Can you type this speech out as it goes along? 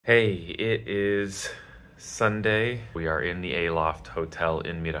Hey, it is Sunday. We are in the Aloft Hotel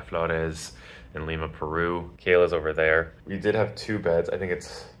in Miraflores in Lima, Peru. Kayla's over there. We did have two beds. I think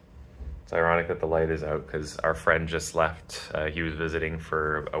it's ironic that the light is out because our friend just left. He was visiting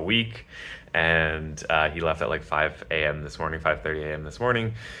for a week and he left at like 5 a.m. this morning, 5:30 a.m. this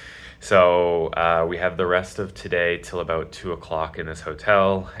morning. So we have the rest of today till about 2 o'clock in this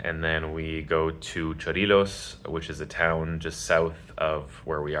hotel, and then we go to Chorillos, which is a town just south of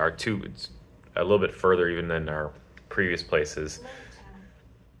where we are. It's a little bit further even than our previous places.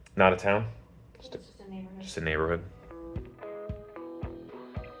 Not a town? Just a neighborhood. Just a neighborhood.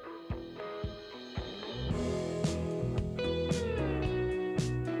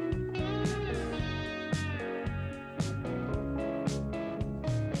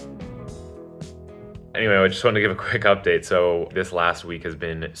 Anyway, I just wanted to give a quick update. So this last week has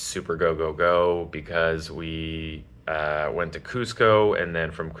been super go because we went to Cusco, and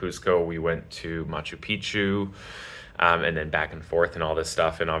then from Cusco we went to Machu Picchu, and then back and forth and all this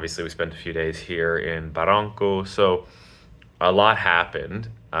stuff. And obviously we spent a few days here in Barranco. So a lot happened.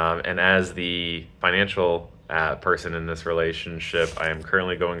 And as the financial person in this relationship, I am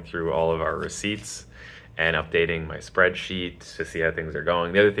currently going through all of our receipts and updating my spreadsheet to see how things are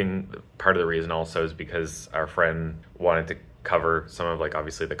going. The other thing, part of the reason also, is because our friend wanted to cover some of, like,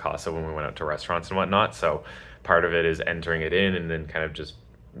 obviously the costs of when we went out to restaurants and whatnot. So part of it is entering it in and then kind of just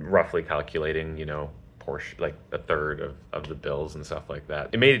roughly calculating, you know, portion, like a third of the bills and stuff like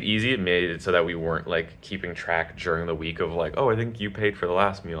that. It made it easy. It made it so that we weren't like keeping track during the week of like, oh, I think you paid for the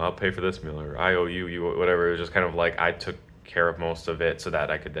last meal, I'll pay for this meal, or I owe you whatever. It was just kind of like I took care of most of it so that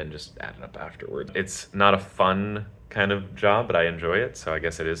I could then just add it up afterwards. It's not a fun kind of job, but I enjoy it, so I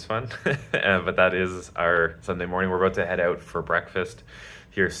guess it is fun. But that is our Sunday morning. We're about to head out for breakfast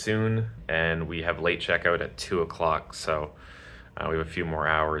here soon, and we have late checkout at 2 o'clock, so we have a few more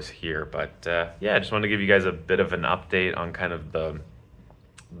hours here. But yeah, I just wanted to give you guys a bit of an update on kind of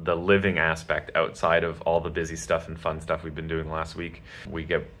the living aspect outside of all the busy stuff and fun stuff we've been doing last week. We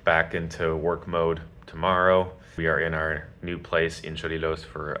get back into work mode tomorrow. We are in our new place in Chorillos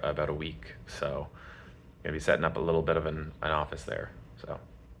for about a week, so gonna be setting up a little bit of an office there, so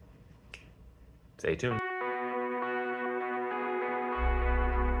stay tuned.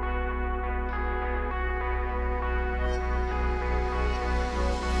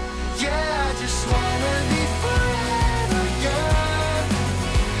 Yeah, I just wanna be forever young.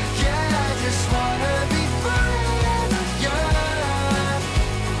 Yeah, I just wanna be forever young.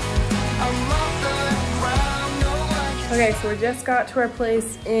 I'm off the ground, no one can. Okay, so we just got to our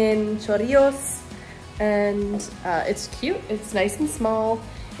place in Chorillos, and it's cute. It's nice and small.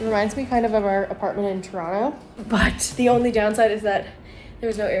 It reminds me kind of our apartment in Toronto, but the only downside is that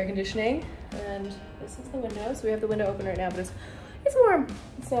there's no air conditioning, and this is the window. So we have the window open right now, but it's warm,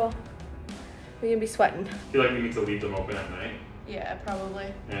 so we're gonna be sweating. I feel like we need to leave them open at night. Yeah,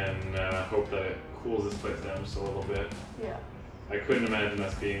 probably. And hope that it cools this place down just a little bit. Yeah. I couldn't imagine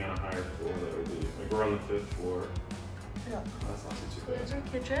us being on a higher floor. That would be like we're on the 5th floor. Yeah. That's not too So bad. there's our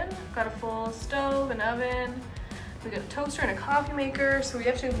kitchen. Got a full stove, an oven. We got a toaster and a coffee maker. So we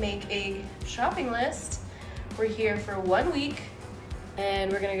have to make a shopping list. We're here for 1 week,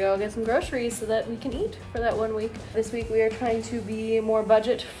 and we're gonna go get some groceries so that we can eat for that 1 week. This week we are trying to be more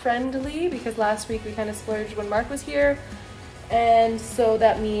budget friendly because last week we kind of splurged when Mark was here. And so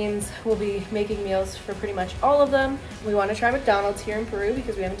that means we'll be making meals for pretty much all of them. We want to try McDonald's here in Peru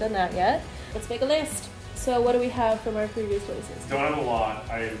because we haven't done that yet. Let's make a list. So what do we have from our previous places? Don't have a lot.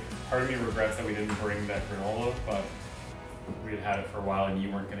 Part of me regrets that we didn't bring that granola, but we had it for a while and you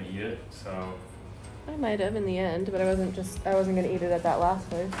weren't gonna eat it, so. I might have in the end, but I wasn't gonna eat it at that last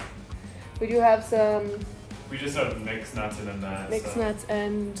place. We do have some We just have mixed nuts and then that. mixed so. nuts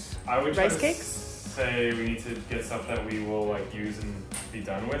and I would try rice to cakes. say we need to get stuff that we will like use and be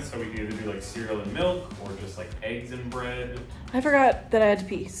done with. So we can either do like cereal and milk or just like eggs and bread. I forgot that I had to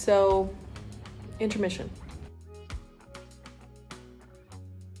pee, so intermission.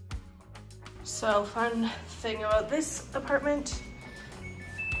 So fun thing about this apartment,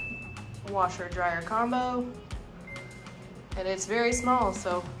 washer dryer combo, and it's very small,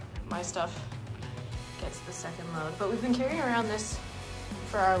 so my stuff gets the second load. But we've been carrying around this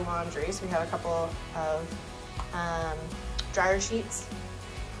for our laundry, so we have a couple of dryer sheets,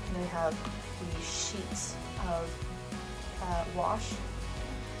 and we have these sheets of wash,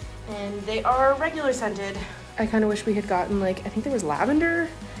 and they are regular scented. I kind of wish we had gotten, like, I think there was lavender,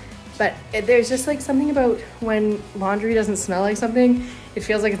 but there's just like something about when laundry doesn't smell like something, it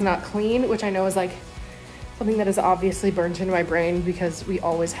feels like it's not clean, which I know is like something that is obviously burnt into my brain because we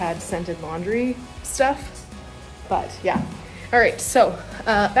always had scented laundry stuff. But yeah. All right, so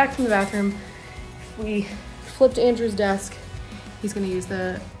back from the bathroom, we flipped Andrew's desk. He's gonna use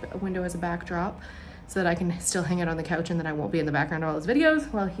the window as a backdrop so that I can still hang it on the couch and then I won't be in the background of all his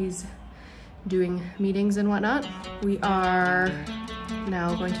videos while he's doing meetings and whatnot. We are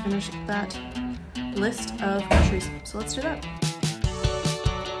now going to finish that list of groceries. So let's do that.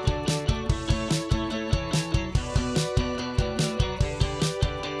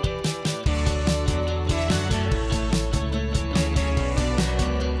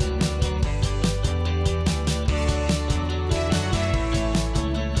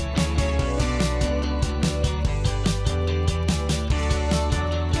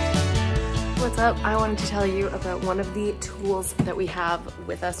 What's up? I wanted to tell you about one of the tools that we have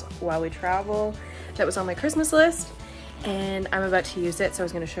with us while we travel that was on my Christmas list, and I'm about to use it, so I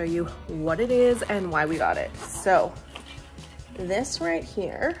was going to show you what it is and why we got it. So this right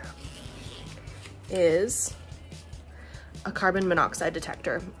here is a carbon monoxide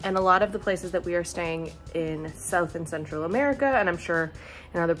detector, and a lot of the places that we are staying in South and Central America, and I'm sure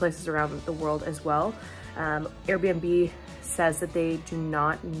in other places around the world as well, Airbnb says that they do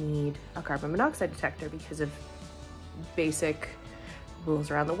not need a carbon monoxide detector because of basic rules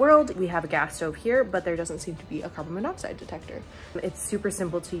around the world. We have a gas stove here, but there doesn't seem to be a carbon monoxide detector. It's super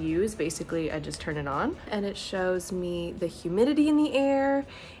simple to use. Basically, I just turn it on and it shows me the humidity in the air,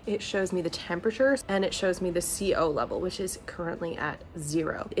 it shows me the temperature, and it shows me the CO level, which is currently at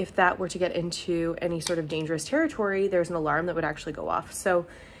 0. If that were to get into any sort of dangerous territory, there's an alarm that would actually go off. So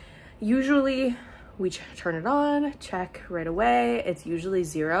usually we turn it on, check right away. It's usually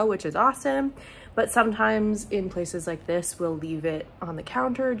 0, which is awesome. But sometimes in places like this, we'll leave it on the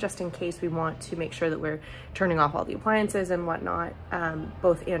counter just in case we want to make sure that we're turning off all the appliances and whatnot.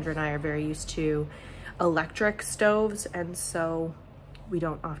 Both Andrew and I are very used to electric stoves, and so we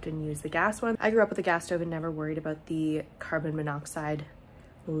don't often use the gas one. I grew up with a gas stove and never worried about the carbon monoxide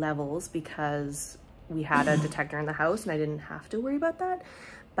levels because we had a detector in the house and I didn't have to worry about that.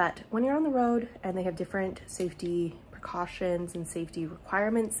 But when you're on the road and they have different safety precautions and safety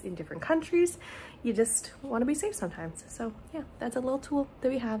requirements in different countries, you just want to be safe sometimes. So yeah, that's a little tool that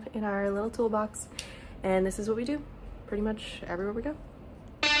we have in our little toolbox. And this is what we do pretty much everywhere we go.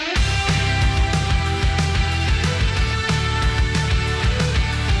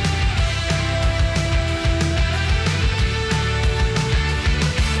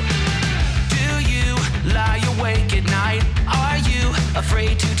 Do you lie awake at night? Are you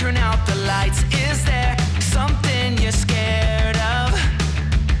afraid to turn out the lights? Is there something you're scared of?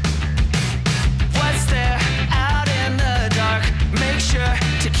 What's there out in the dark? Make sure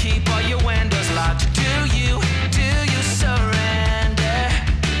to keep all your windows locked. Do you surrender?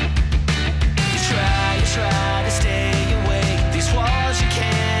 You try to stay awake. These walls you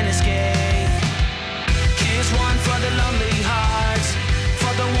can't escape. Here's one for the lonely hearts,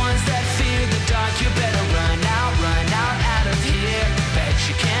 for the ones that fear the dark. You better run out of here. Bet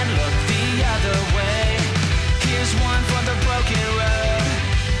you can't look the other way. Here's one for the broken road.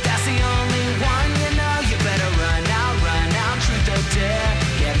 That's the only one you know. You better run out, truth or dare.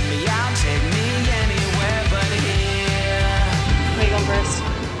 Get me out, take me anywhere but here. Where you going first?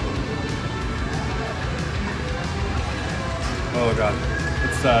 Oh god.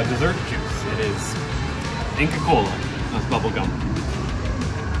 It's dessert juice. It is Inca Cola. That's bubble gum.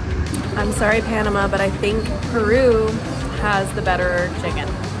 I'm sorry, Panama, but I think Peru has the better chicken.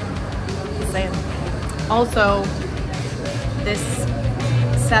 Just saying. Also, this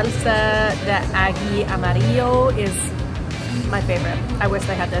salsa de ají amarillo is my favorite. I wish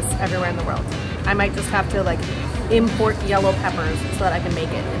they had this everywhere in the world. I might just have to like import yellow peppers so that I can make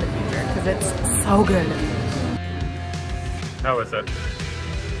it in the future because it's so good. How is it?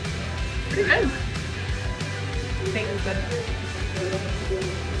 Pretty good. Bacon's good.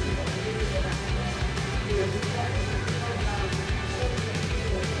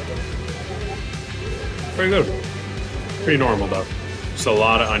 Pretty good. Pretty normal though. Just a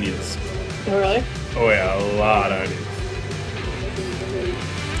lot of onions. Oh, really? Oh yeah, a lot of onions.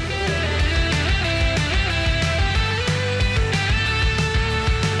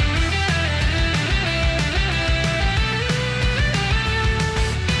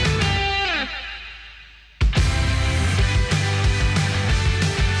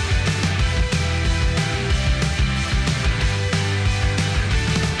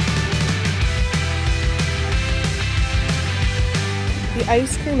 The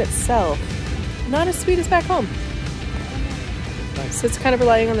ice cream itself, not as sweet as back home. Nice. So it's kind of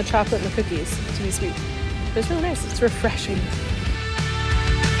relying on the chocolate and the cookies to be sweet. But it's really nice, it's refreshing.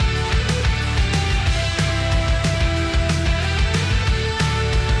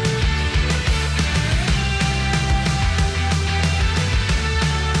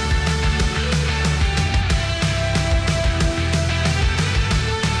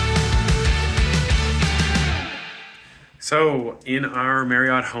 So in our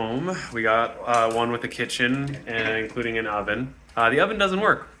Marriott home, we got one with a kitchen and including an oven. The oven doesn't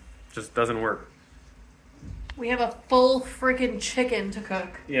work, just doesn't work. We have a full freaking chicken to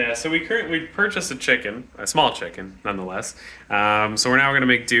cook. Yeah, so we purchased a chicken, a small chicken nonetheless. So we're now gonna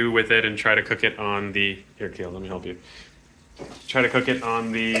make do with it and try to cook it on the, here Kayla, let me help you. Try to cook it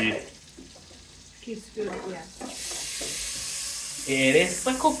on the... Keeps food, yeah. It is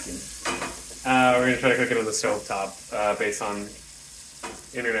the cooking. We're gonna try to cook it on the stovetop based on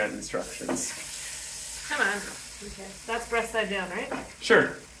internet instructions. Come on. Okay. That's breast side down, right?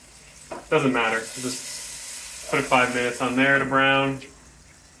 Sure. Doesn't matter. Just put it 5 minutes on there to brown.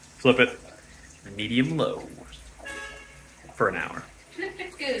 Flip it medium low for an hour.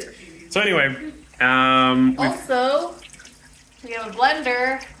 Good. So anyway, Also, we have a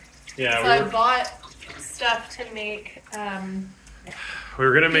blender. yeah, So I bought stuff to make we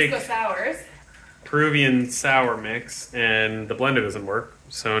were gonna make pisco sours. Peruvian sour mix, and the blender doesn't work.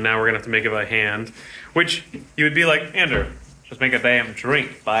 So now we're gonna have to make it by hand, which you would be like, Andrew, just make a damn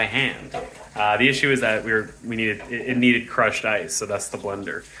drink by hand. The issue is that it needed crushed ice, so that's the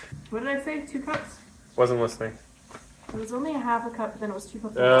blender. What did I say? 2 cups? Wasn't listening. It was only a half a cup, but then it was 2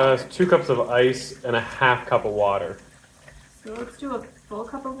 cups of water. 2 cups of ice and a half cup of water. So let's do a full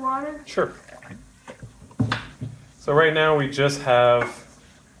cup of water. Sure. So right now we just have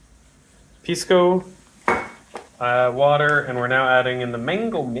pisco, water, and we're now adding in the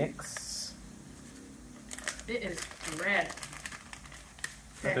mango mix. It is red.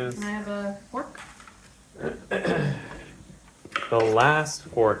 It Okay, is. can I have a fork? The last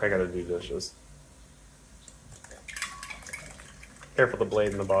fork, I gotta do dishes. Careful the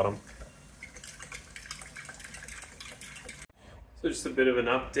blade in the bottom. So just a bit of an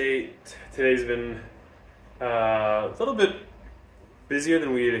update. Today's been a little bit busier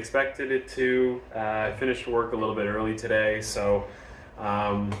than we had expected it to. I finished work a little bit early today, so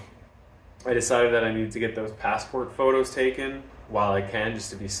I decided that I needed to get those passport photos taken while I can, just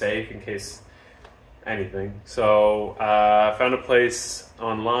to be safe in case anything. So I found a place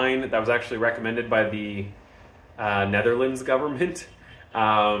online that was actually recommended by the Netherlands government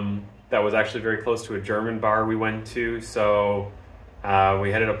that was actually very close to a German bar we went to. So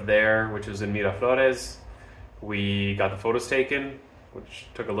we headed up there, which was in Miraflores. We got the photos taken, which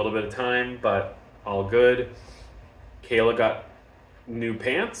took a little bit of time, but all good. Kayla got new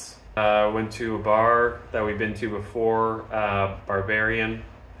pants. Went to a bar that we've been to before, Barbarian,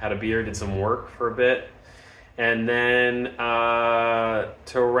 had a beer, did some work for a bit. And then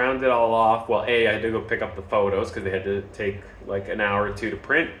to round it all off, well, I had to go pick up the photos because they had to take like an hour or 2 to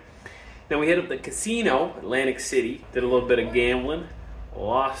print. Then we hit up the casino, Atlantic City, did a little bit of gambling,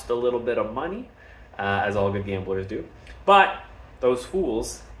 lost a little bit of money, as all good gamblers do. But those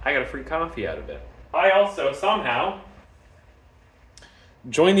fools, I got a free coffee out of it. I also somehow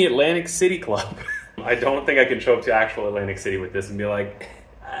joined the Atlantic City Club. I don't think I can show up to actual Atlantic City with this and be like,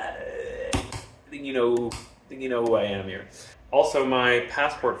 I think you know who I am here. Also, my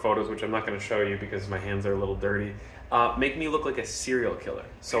passport photos, which I'm not going to show you because my hands are a little dirty, make me look like a serial killer.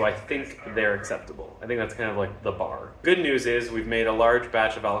 So I think they're acceptable. I think that's kind of like the bar. Good news is we've made a large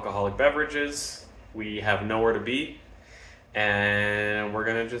batch of alcoholic beverages. We have nowhere to be. And we're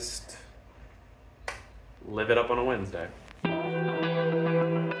going to just live it up on a Wednesday.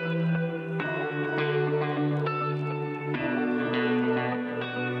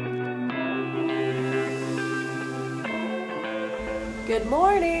 Good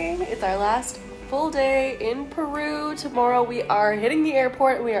morning. It's our last full day in Peru. Tomorrow we are hitting the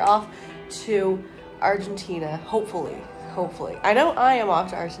airport and we are off to Argentina. Hopefully. I know I am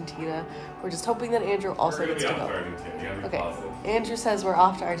off to Argentina. We're just hoping that Andrew also gets to go. Okay. Andrew says we're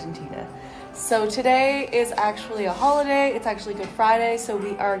off to Argentina. So today is actually a holiday. It's actually Good Friday, so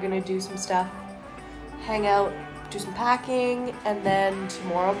we are gonna do some stuff, hang out, do some packing, and then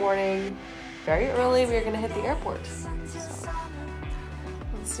tomorrow morning, very early, we are gonna hit the airport. So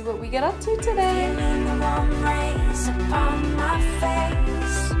let's see what we get up to today. Feeling the warm rays upon my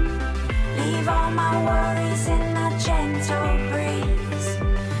face. Leave all my worries in a gentle breeze.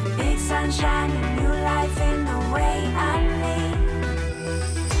 Big sunshine, a new life in the way I need.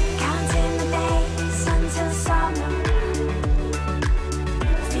 Counting the days until summer.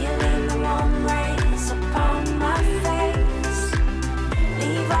 Feeling the warm rays upon my face.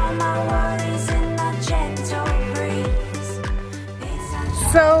 Leave all my worries in a gentle breeze.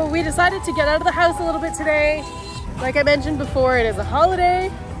 So we decided to get out of the house a little bit today. Like I mentioned before, it is a holiday.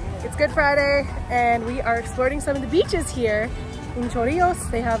 It's Good Friday, and we are exploring some of the beaches here in Chorillos.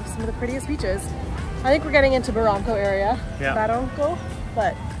 They have some of the prettiest beaches. I think we're getting into Barranco area, Yeah. Barranco,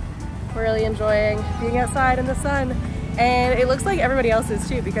 but we're really enjoying being outside in the sun. And it looks like everybody else is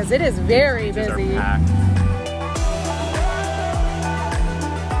too, because it is very busy.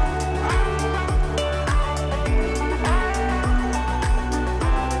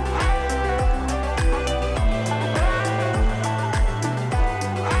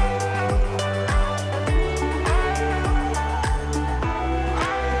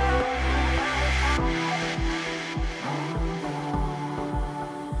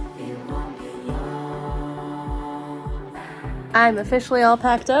 I'm officially all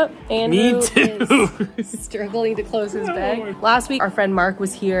packed up. Andrew Me too. is struggling to close his bag. Last week, our friend Mark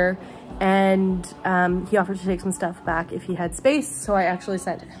was here, and he offered to take some stuff back if he had space. So I actually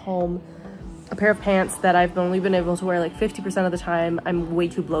sent home a pair of pants that I've only been able to wear like 50% of the time. I'm way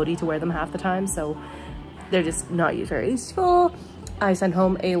too bloaty to wear them half the time, so they're just not very useful. I sent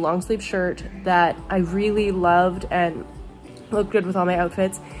home a long sleeve shirt that I really loved and looked good with all my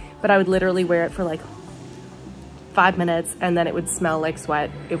outfits, but I would literally wear it for like 5 minutes and then it would smell like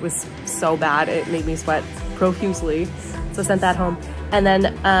sweat. It was so bad. It made me sweat profusely. So I sent that home. And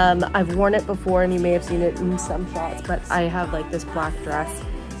then I've worn it before, and you may have seen it in some shots, but I have like this black dress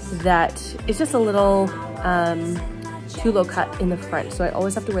that is just a little too low cut in the front. So I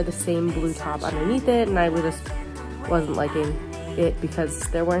always have to wear the same blue top underneath it, and I just wasn't liking it because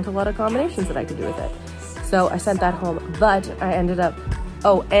there weren't a lot of combinations that I could do with it. So I sent that home, but I ended up,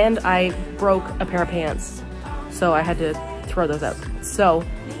 oh, and I broke a pair of pants. So I had to throw those out. So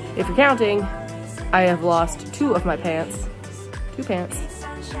if you're counting, I have lost 2 of my pants, 2 pants,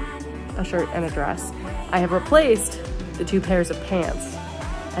 a shirt and a dress. I have replaced the 2 pairs of pants,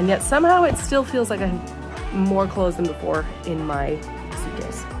 and yet somehow it still feels like I have more clothes than before in my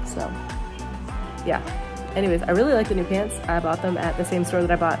suitcase. So yeah. Anyways, I really like the new pants. I bought them at the same store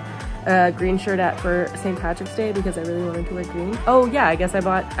that I bought a green shirt at for St. Patrick's Day because I really wanted to wear green. Oh yeah, I guess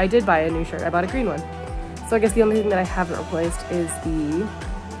I did buy a new shirt. I bought a green one. So I guess the only thing that I haven't replaced is the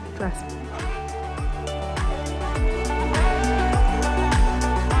dress.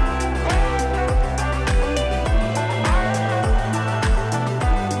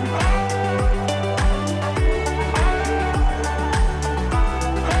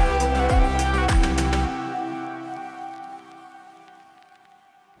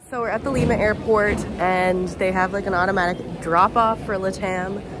 So we're at the Lima airport, and they have like an automatic drop off for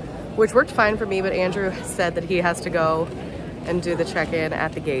LATAM, which worked fine for me, but Andrew said that he has to go and do the check-in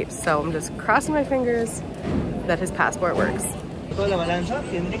at the gate. So I'm just crossing my fingers that his passport works.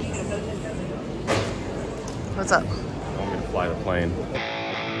 What's up? I want me to fly the plane.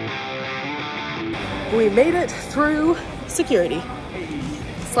 We made it through security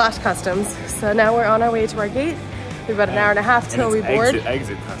 / customs. So now we're on our way to our gate. We have about an hour and a half till we board.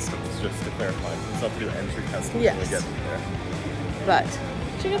 Exit customs, just to clarify. It's not through entry customs. Yes. When we get there. But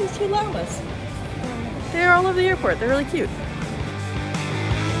check out these 2 llamas. They're all over the airport. They're really cute.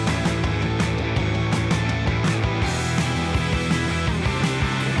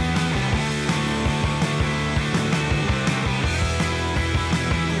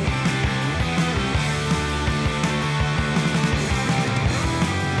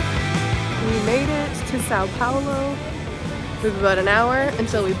 We made it to Sao Paulo. We have about an hour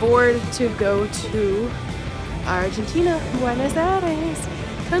until we board to go to Argentina, Buenos Aires,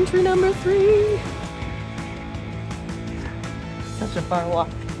 country number 3. Such a far walk.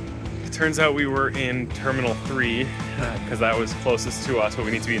 It turns out we were in Terminal 3 because that was closest to us, but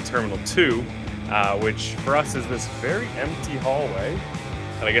we need to be in Terminal 2, which for us is this very empty hallway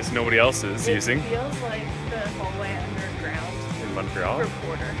that I guess nobody else is using. It feels like the hallway underground In Montreal? for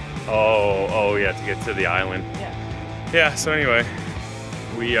Porter. Oh yeah, to get to the island. Yeah, so anyway,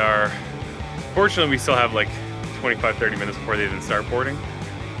 fortunately we still have like 25-30 minutes before they even start boarding,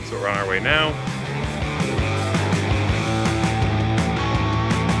 so we're on our way now.